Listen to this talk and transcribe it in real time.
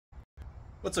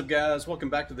What's up, guys? Welcome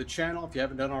back to the channel. If you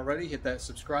haven't done already, hit that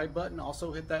subscribe button.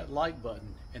 Also hit that like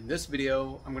button. In this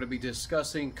video, I'm going to be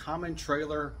discussing common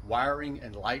trailer wiring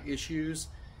and light issues.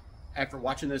 After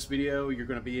watching this video, you're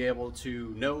going to be able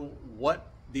to know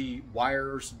what the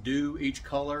wires do, each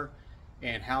color,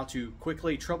 and how to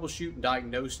quickly troubleshoot and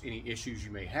diagnose any issues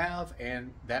you may have,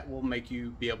 and that will make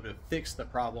you be able to fix the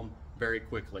problem very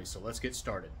quickly. So let's get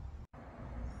started.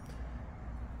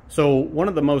 So one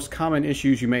of the most common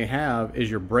issues you may have is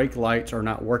your brake lights are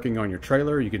not working on your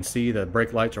trailer. You can see the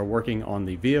brake lights are working on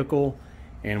the vehicle,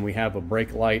 and we have a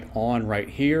brake light on right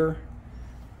here,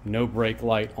 no brake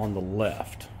light on the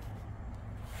left.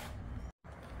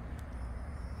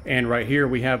 And right here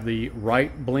we have the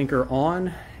right blinker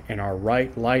on and our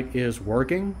right light is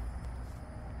working.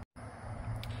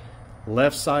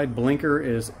 Left side blinker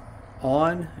is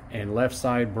on and left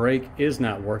side brake is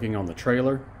not working on the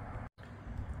trailer.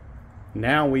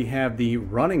 Now we have the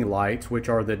running lights, which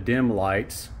are the dim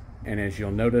lights, and as you'll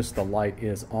notice, the light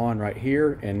is on right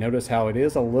here, and notice how it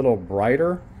is a little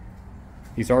brighter.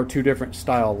 These are two different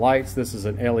style lights. This is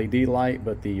an LED light,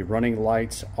 but the running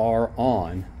lights are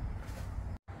on.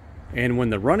 And when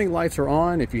the running lights are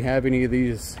on, if you have any of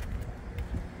these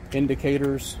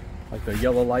indicators, like the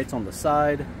yellow lights on the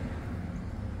side,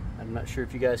 I'm not sure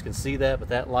if you guys can see that, but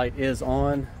that light is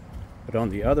on. But on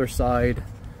the other side,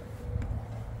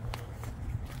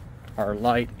 our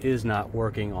light is not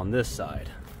working on this side.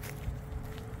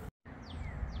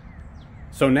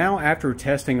 So now, after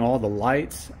testing all the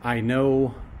lights, I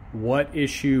know what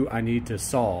issue I need to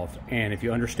solve. And if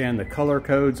you understand the color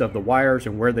codes of the wires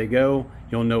and where they go,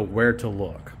 you'll know where to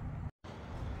look.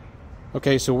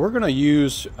 Okay, so we're going to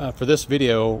use, for this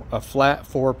video, a flat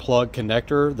 4-plug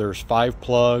connector. There's 5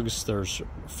 plugs. There's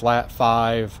flat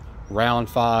 5, round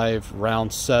 5,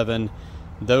 round 7.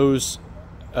 Those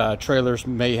trailers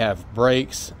may have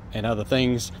brakes and other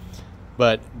things,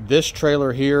 but this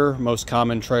trailer here, most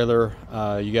common trailer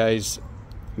you guys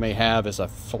may have, is a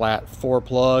flat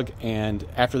 4-plug. And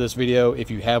after this video, if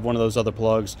you have one of those other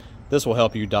plugs, this will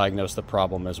help you diagnose the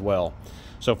problem as well.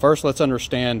 So first, let's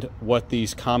understand what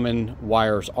these common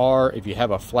wires are. If you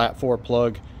have a flat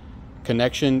 4-plug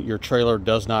connection, your trailer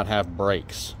does not have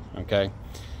brakes. Okay,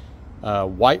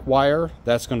 white wire,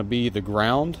 that's going to be the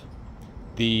ground.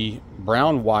 The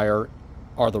brown wire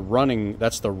are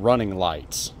that's the running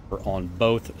lights on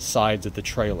both sides of the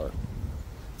trailer.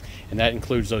 And that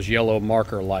includes those yellow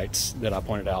marker lights that I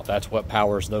pointed out. That's what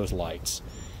powers those lights.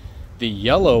 The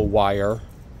yellow wire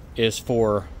is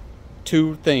for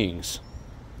two things: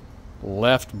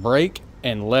 left brake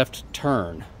and left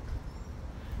turn.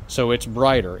 So it's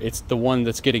brighter. It's the one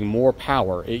that's getting more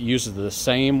power. It uses the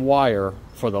same wire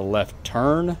for the left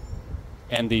turn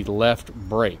and the left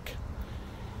brake.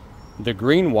 The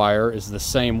green wire is the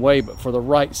same way, but for the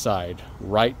right side,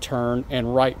 right turn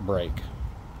and right brake.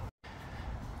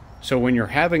 So when you're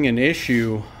having an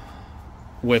issue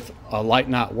with a light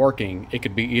not working, it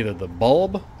could be either the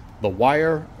bulb, the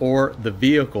wire, or the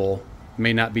vehicle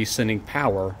may not be sending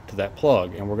power to that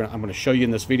plug. And I'm going to show you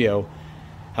in this video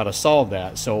how to solve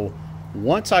that. So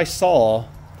once I saw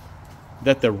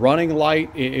that the running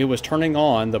light, it was turning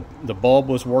on, the bulb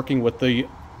was working with the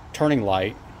turning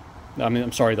light,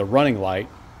 the running light,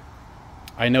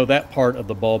 I know that part of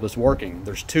the bulb is working.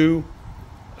 There's two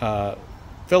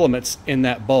filaments in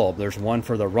that bulb. There's one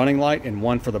for the running light and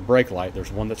one for the brake light.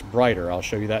 There's one that's brighter. I'll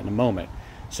show you that in a moment.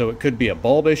 So it could be a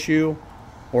bulb issue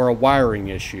or a wiring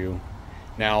issue.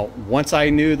 Now, once I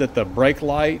knew that the brake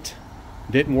light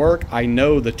didn't work, I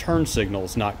know the turn signal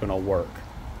is not going to work.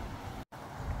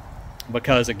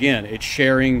 Because again, it's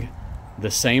sharing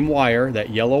the same wire, that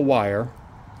yellow wire,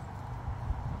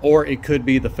 or it could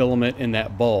be the filament in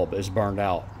that bulb is burned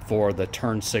out for the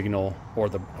turn signal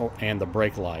and the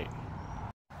brake light.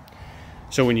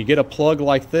 So when you get a plug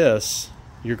like this,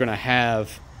 you're going to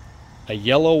have a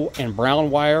yellow and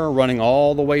brown wire running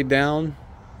all the way down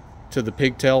to the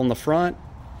pigtail in the front,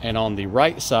 and on the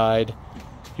right side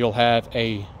you'll have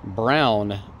a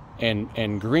brown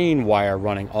and green wire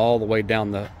running all the way down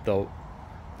the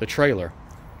trailer.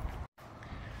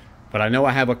 But I know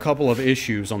I have a couple of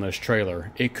issues on this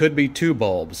trailer. It could be two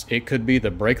bulbs. It could be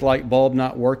the brake light bulb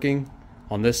not working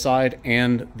on this side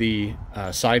and the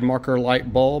side marker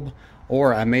light bulb,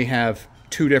 or I may have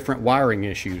two different wiring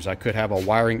issues. I could have a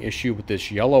wiring issue with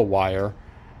this yellow wire,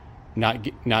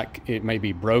 it may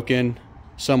be broken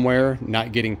somewhere,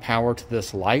 not getting power to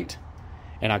this light,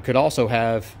 and I could also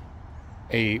have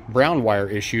a brown wire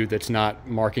issue that's not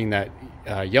marking that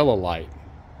yellow light.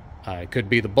 It could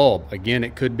be the bulb. Again,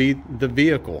 it could be the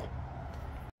vehicle.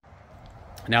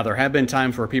 Now, there have been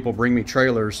times where people bring me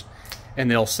trailers and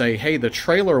they'll say, hey, the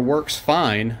trailer works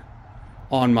fine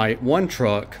on my one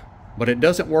truck, but it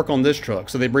doesn't work on this truck.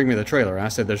 So they bring me the trailer. And I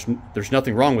said, there's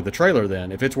nothing wrong with the trailer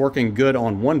then. If it's working good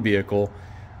on one vehicle,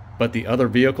 but the other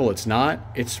vehicle it's not,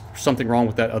 it's something wrong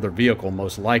with that other vehicle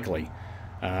most likely.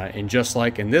 And just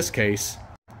like in this case,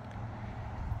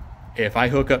 if I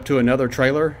hook up to another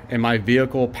trailer and my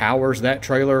vehicle powers that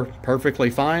trailer perfectly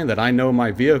fine, that I know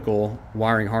my vehicle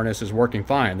wiring harness is working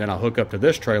fine, then I'll hook up to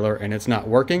this trailer and it's not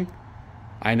working,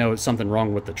 I know it's something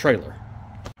wrong with the trailer.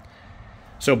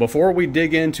 So before we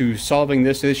dig into solving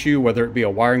this issue, whether it be a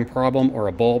wiring problem or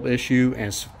a bulb issue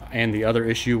and the other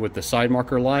issue with the side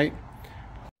marker light,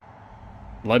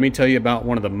 let me tell you about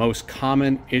one of the most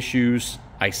common issues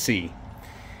I see.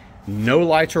 No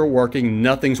lights are working,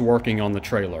 nothing's working on the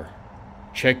trailer.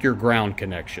 Check your ground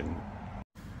connection.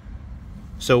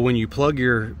 So when you plug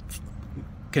your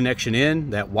connection in,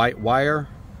 that white wire,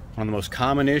 one of the most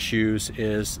common issues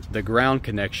is the ground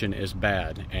connection is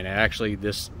bad. And actually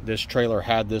this trailer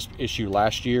had this issue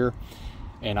last year,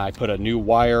 and I put a new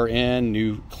wire in,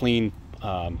 new clean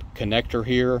connector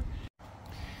here.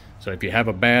 So if you have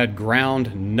a bad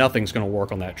ground, nothing's going to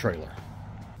work on that trailer.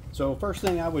 So first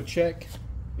thing I would check,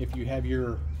 if you have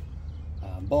your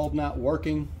bulb not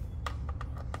working,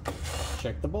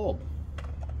 check the bulb.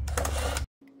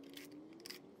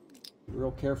 Be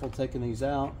real careful taking these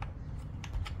out.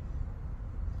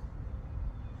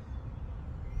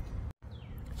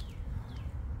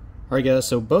 Alright guys,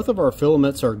 so both of our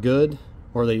filaments are good,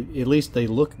 or at least they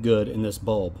look good in this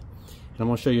bulb. And I'm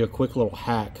going to show you a quick little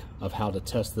hack of how to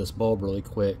test this bulb really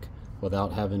quick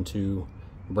without having to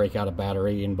break out a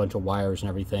battery and a bunch of wires and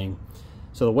everything.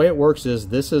 So the way it works is,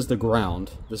 this is the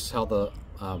ground. This is how the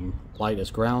light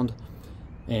is ground.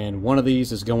 And one of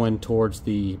these is going towards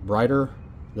the brighter,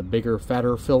 the bigger,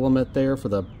 fatter filament there for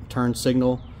the turn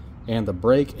signal and the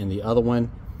brake, and the other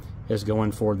one is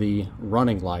going for the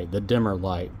running light, the dimmer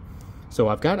light. So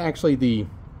I've got actually the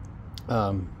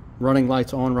running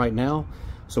lights on right now.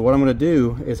 So what I'm going to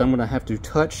do is I'm going to have to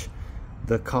touch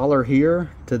the collar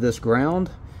here to this ground,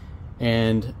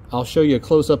 and I'll show you a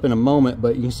close-up in a moment,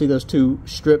 but you can see those two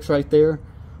strips right there.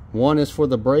 One is for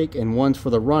the brake and one's for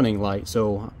the running light.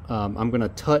 So I'm going to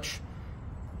touch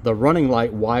the running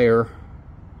light wire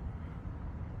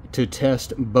to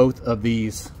test both of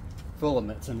these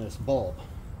filaments in this bulb.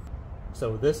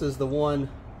 So this is the one,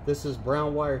 this is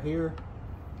brown wire here.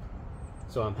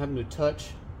 So I'm having to touch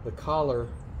the collar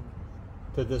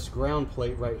to this ground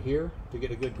plate right here to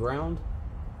get a good ground.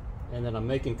 And then I'm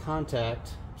making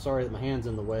contact, sorry that my hand's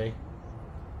in the way,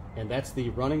 and that's the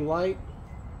running light.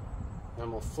 And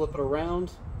I'm going to flip it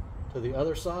around to the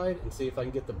other side and see if I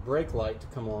can get the brake light to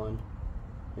come on,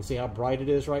 and see how bright it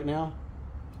is right now.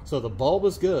 So the bulb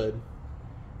is good,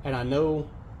 and I know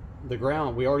the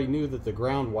ground, we already knew that the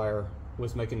ground wire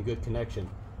was making good connection,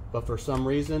 but for some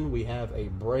reason we have a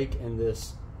break in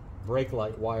this brake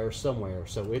light wire somewhere,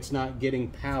 so it's not getting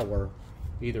power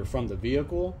either from the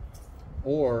vehicle,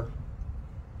 or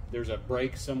there's a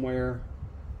break somewhere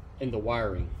in the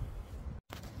wiring.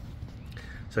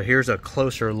 So here's a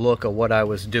closer look of what I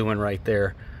was doing right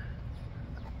there.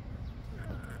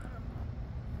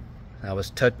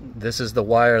 This is the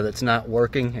wire that's not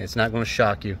working. It's not going to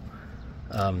shock you.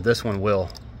 This one will.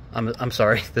 I'm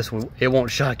sorry, this one, it won't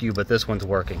shock you, but this one's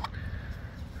working.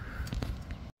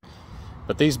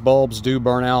 But these bulbs do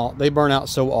burn out. They burn out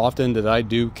so often that I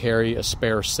do carry a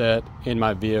spare set in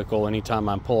my vehicle anytime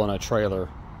I'm pulling a trailer.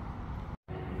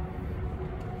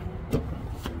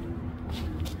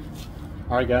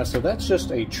 Alright guys, so that's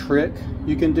just a trick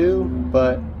you can do,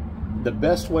 but the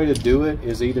best way to do it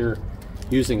is either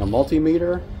using a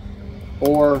multimeter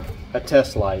or a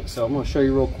test light. So I'm going to show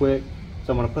you real quick.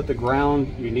 So I'm going to put the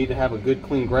ground, you need to have a good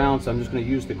clean ground, so I'm just going to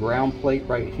use the ground plate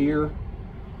right here.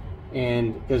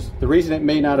 And because the reason it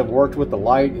may not have worked with the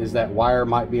light is that wire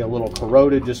might be a little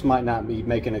corroded, just might not be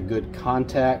making a good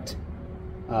contact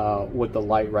with the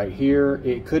light right here.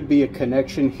 It could be a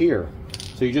connection here.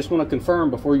 So you just want to confirm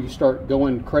before you start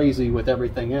going crazy with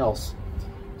everything else.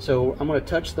 So I'm going to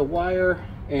touch the wire,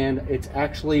 and it's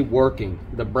actually working.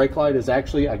 The brake light is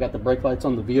actually, I got the brake lights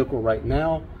on the vehicle right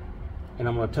now, and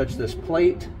I'm going to touch this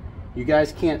plate. You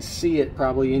guys can't see it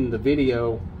probably in the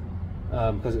video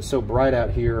because it's so bright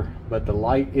out here, but the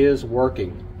light is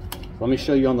working. Let me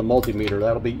show you on the multimeter.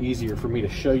 That'll be easier for me to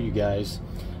show you guys.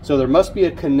 So there must be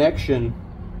a connection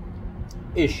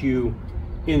issue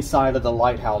inside of the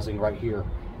light housing right here,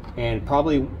 and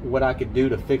probably what I could do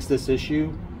to fix this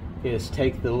issue is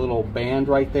take the little band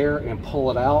right there and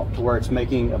pull it out to where it's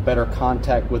making a better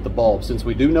contact with the bulb, since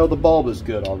we do know the bulb is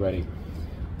good already.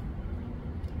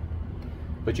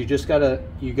 but you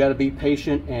gotta be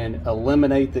patient and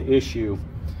eliminate the issue.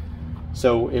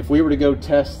 So if we were to go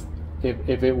test,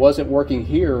 if it wasn't working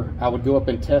here, I would go up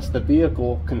and test the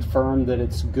vehicle, confirm that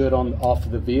it's good off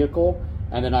of the vehicle,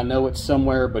 and then I know it's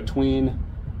somewhere between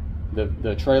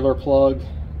the trailer plug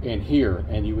and here,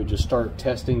 and you would just start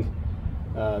testing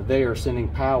there, sending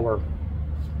power.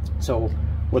 So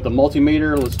with the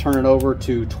multimeter, let's turn it over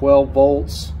to 12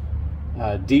 volts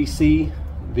DC.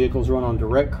 Vehicles run on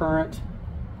direct current,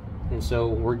 and so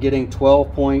we're getting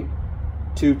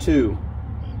 12.22.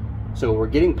 So we're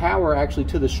getting power actually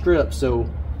to the strip, so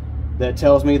that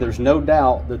tells me there's no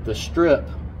doubt that the strip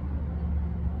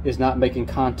is not making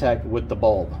contact with the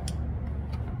bulb.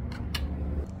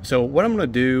 So what I'm going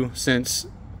to do, since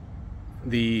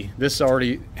this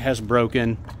already has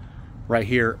broken right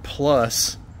here,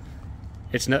 plus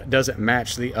doesn't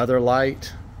match the other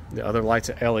light. The other light's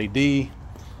a LED,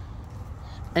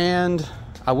 and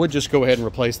I would just go ahead and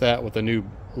replace that with a new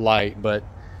light, but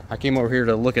I came over here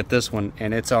to look at this one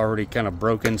and it's already kind of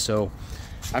broken, so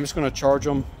I'm just going to charge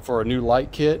them for a new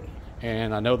light kit.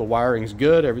 And I know the wiring's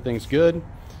good, everything's good.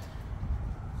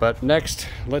 But next,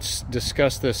 let's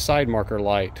discuss this side marker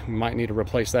light. We might need to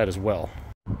replace that as well.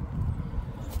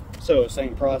 So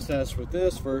same process with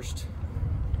this. First,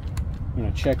 I'm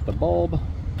going to check the bulb.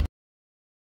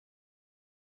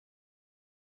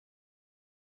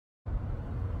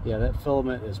 Yeah, that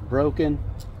filament is broken,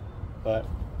 but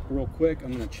real quick,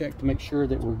 I'm going to check to make sure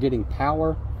that we're getting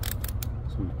power.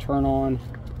 So I'm going to turn on.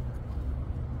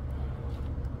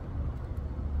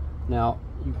 Now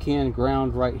you can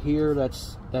ground right here,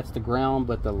 that's the ground,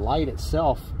 but the light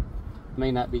itself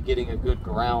may not be getting a good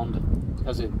ground,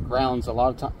 because it grounds a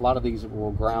lot of these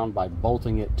will ground by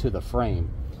bolting it to the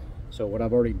frame. So what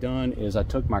I've already done is I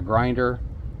took my grinder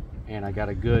and I got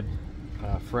a good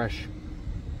fresh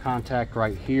contact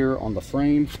right here on the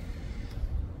frame,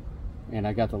 and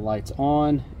I got the lights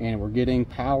on, and we're getting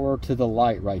power to the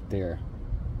light right there.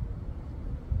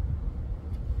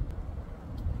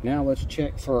 Now let's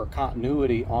check for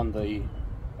continuity on the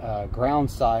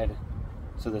ground side.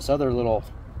 So this other little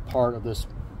part of this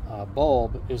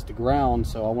bulb is the ground,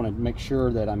 so I want to make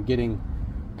sure that I'm getting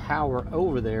power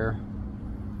over there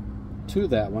to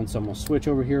that one. So I'm going to switch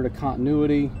over here to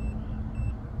continuity.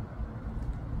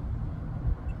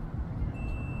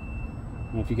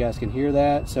 I don't know if you guys can hear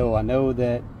that. So I know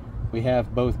that we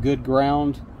have both good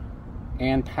ground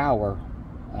and power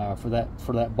for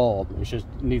that bulb. It just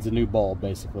needs a new bulb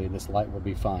basically. This light will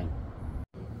be fine.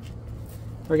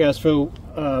 Alright guys, so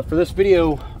for this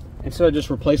video, instead of just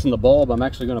replacing the bulb, I'm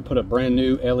actually going to put a brand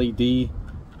new LED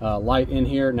light in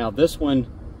here. Now this one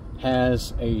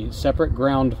has a separate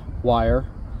ground wire,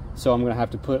 so I'm going to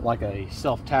have to put like a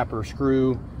self-tapper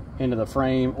screw into the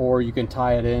frame, or you can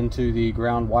tie it into the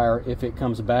ground wire if it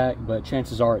comes back, but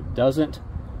chances are it doesn't.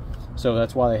 So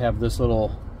that's why they have this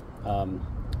little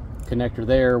connector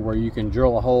there where you can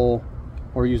drill a hole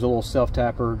or use a little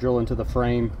self-tapper, drill into the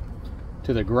frame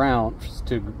to the ground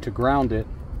to ground it,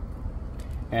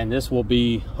 and this will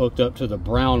be hooked up to the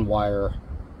brown wire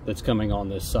that's coming on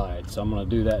this side. So I'm going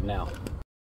to do that now.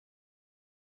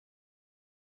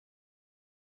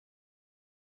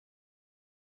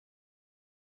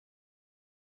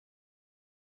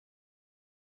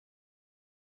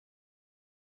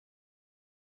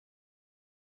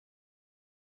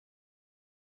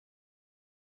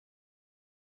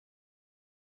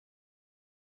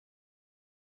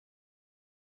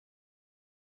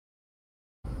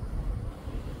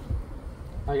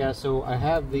 Alright guys, so I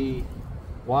have the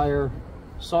wire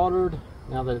soldered.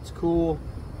 Now that it's cool,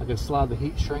 I can slide the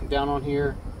heat shrink down on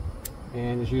here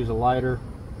and just use a lighter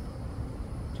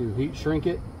to heat shrink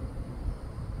it.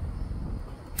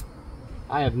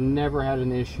 I have never had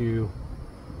an issue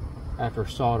after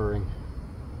soldering.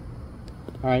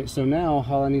 Alright, so now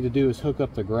all I need to do is hook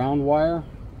up the ground wire,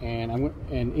 and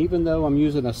even though I'm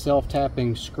using a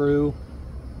self-tapping screw,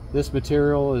 this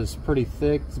material is pretty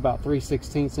thick. It's about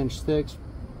 3/16 inch thick.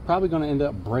 Probably going to end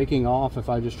up breaking off if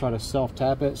I just try to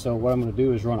self-tap it. So what I'm going to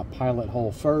do is run a pilot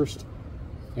hole first,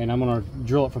 and I'm going to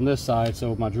drill it from this side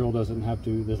so my drill doesn't have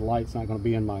to, this light's not going to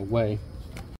be in my way.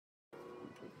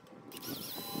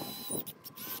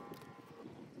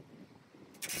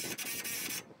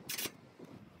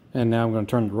 And now I'm going to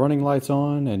turn the running lights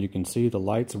on, and you can see the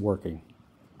lights working.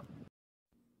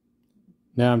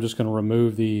 Now I'm just going to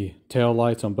remove the tail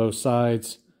lights on both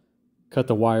sides, cut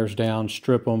the wires down,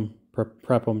 strip them,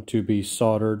 prep them to be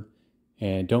soldered,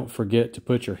 and don't forget to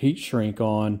put your heat shrink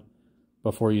on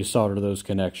before you solder those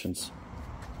connections.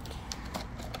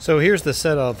 So here's the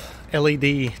set of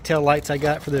LED tail lights I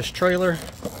got for this trailer.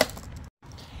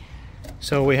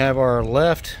 So we have our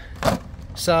left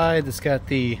side that's got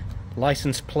the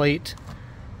license plate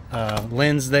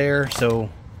lens there, so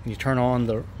you turn on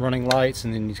the running lights,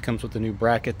 and then it comes with the new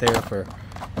bracket there for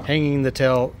hanging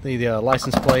the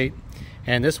license plate.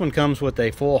 And this one comes with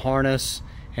a full harness,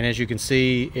 and as you can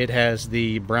see, it has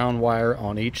the brown wire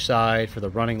on each side for the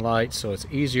running lights, so it's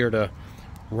easier to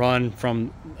run from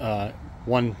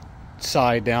one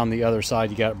side down the other side.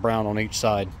 You got brown on each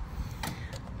side.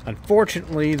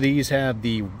 Unfortunately, these have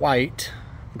the white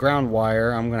ground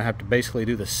wire. I'm going to have to basically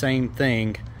do the same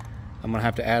thing. I'm going to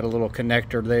have to add a little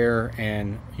connector there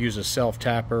and use a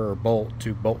self-tapper or bolt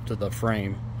to the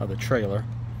frame of the trailer.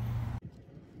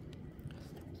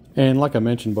 And like I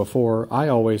mentioned before, I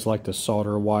always like to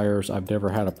solder wires. I've never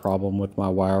had a problem with my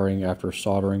wiring after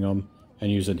soldering them and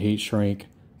using heat shrink.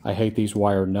 I hate these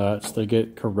wire nuts. They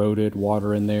get corroded,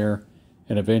 water in there,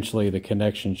 and eventually the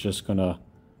connection's just going to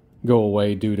go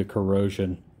away due to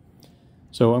corrosion.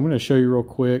 So I'm going to show you real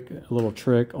quick a little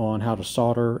trick on how to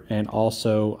solder, and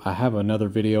also I have another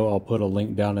video. I'll put a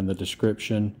link down in the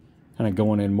description, kind of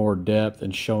going in more depth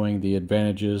and showing the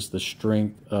advantages, the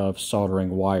strength of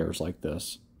soldering wires like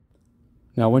this.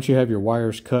 Now once you have your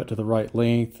wires cut to the right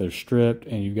length, they're stripped,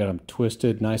 and you've got them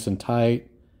twisted nice and tight,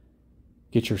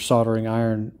 get your soldering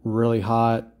iron really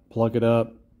hot, plug it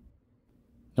up.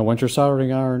 Now once your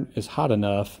soldering iron is hot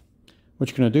enough, what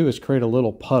you're going to do is create a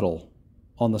little puddle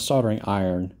on the soldering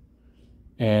iron.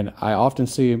 And I often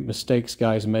see mistakes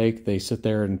guys make. They sit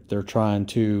there and they're trying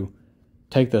to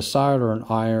take the soldering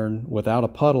iron without a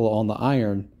puddle on the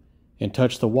iron and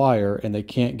touch the wire, and they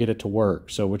can't get it to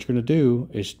work. So what you're going to do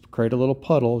is create a little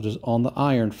puddle just on the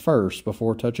iron first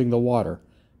before touching the water,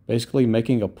 basically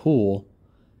making a pool,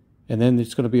 and then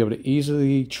it's going to be able to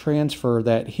easily transfer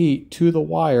that heat to the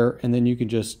wire, and then you can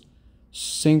just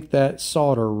sink that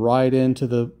solder right into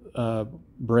the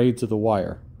braids of the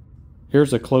wire.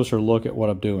 Here's a closer look at what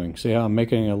I'm doing. See how I'm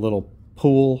making a little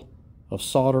pool of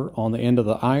solder on the end of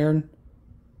the iron,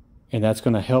 and that's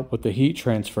going to help with the heat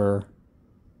transfer,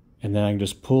 and then I can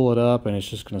just pull it up and it's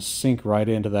just going to sink right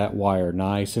into that wire,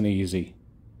 nice and easy.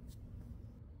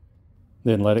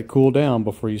 Then let it cool down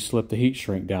before you slip the heat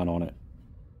shrink down on it.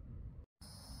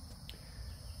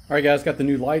 Alright guys, got the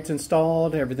new lights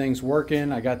installed, everything's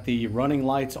working. I got the running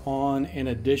lights on in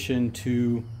addition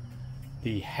to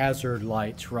the hazard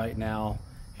lights right now,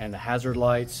 and the hazard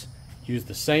lights use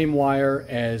the same wire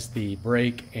as the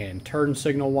brake and turn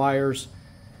signal wires.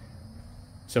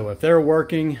 So if they're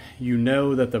working, you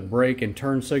know that the brake and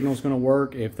turn signal is going to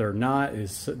work. If they're not,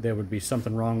 there would be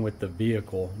something wrong with the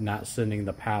vehicle not sending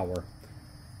the power.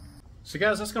 So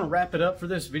guys, that's going to wrap it up for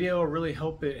this video. I really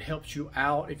hope it helps you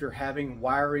out if you're having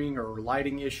wiring or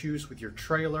lighting issues with your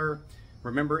trailer.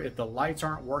 Remember, if the lights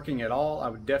aren't working at all, I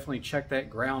would definitely check that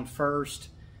ground first.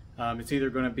 It's either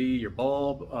going to be your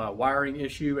bulb wiring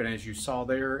issue, and as you saw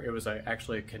there, it was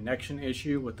actually a connection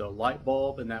issue with the light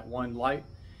bulb and that one light.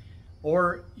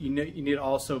 Or you need to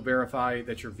also verify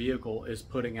that your vehicle is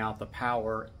putting out the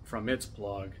power from its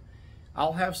plug.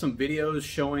 I'll have some videos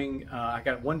showing, I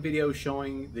got one video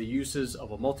showing the uses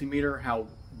of a multimeter, how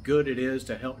good it is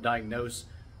to help diagnose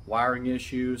wiring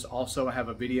issues. Also, I have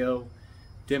a video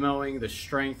demoing the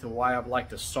strength of why I like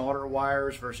to solder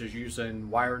wires versus using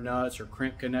wire nuts or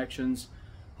crimp connections.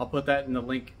 I'll put that in the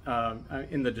link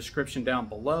in the description down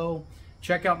below.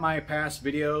 Check out my past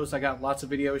videos. I got lots of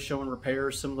videos showing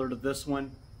repairs similar to this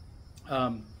one.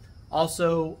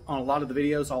 Also, on a lot of the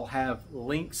videos, I'll have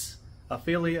links,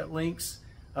 affiliate links,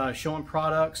 showing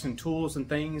products and tools and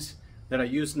things that I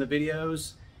use in the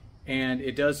videos. And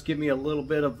it does give me a little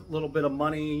bit of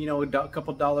money, you know, a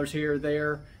couple dollars here or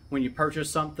there. When you purchase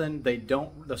something,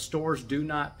 the stores do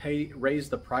not raise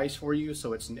the price for you,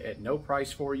 so it's at no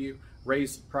price for you,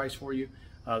 raise the price for you.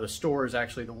 The store is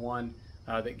actually the one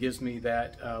that gives me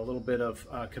that little bit of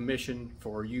commission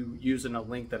for you using a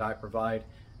link that I provide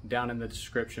down in the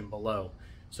description below.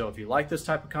 So if you like this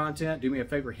type of content, do me a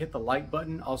favor, hit the like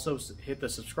button. Also hit the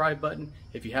subscribe button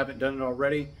if you haven't done it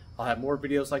already. I'll have more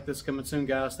videos like this coming soon,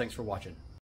 guys. Thanks for watching.